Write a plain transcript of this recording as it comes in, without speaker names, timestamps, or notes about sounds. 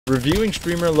Reviewing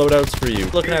streamer loadouts for you.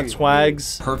 Looking at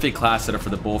swags. Perfect class setup for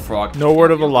the bullfrog. No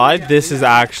word of a lie, this is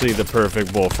actually the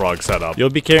perfect bullfrog setup. You'll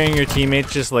be carrying your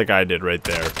teammates just like I did right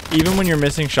there. Even when you're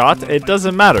missing shots, it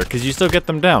doesn't matter because you still get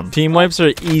them down. Team wipes are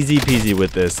easy peasy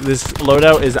with this. This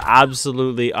loadout is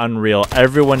absolutely unreal.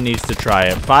 Everyone needs to try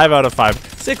it. 5 out of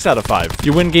 5, 6 out of 5.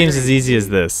 You win games as easy as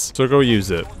this, so go use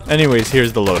it. Anyways,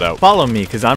 here's the loadout. Follow me because I'm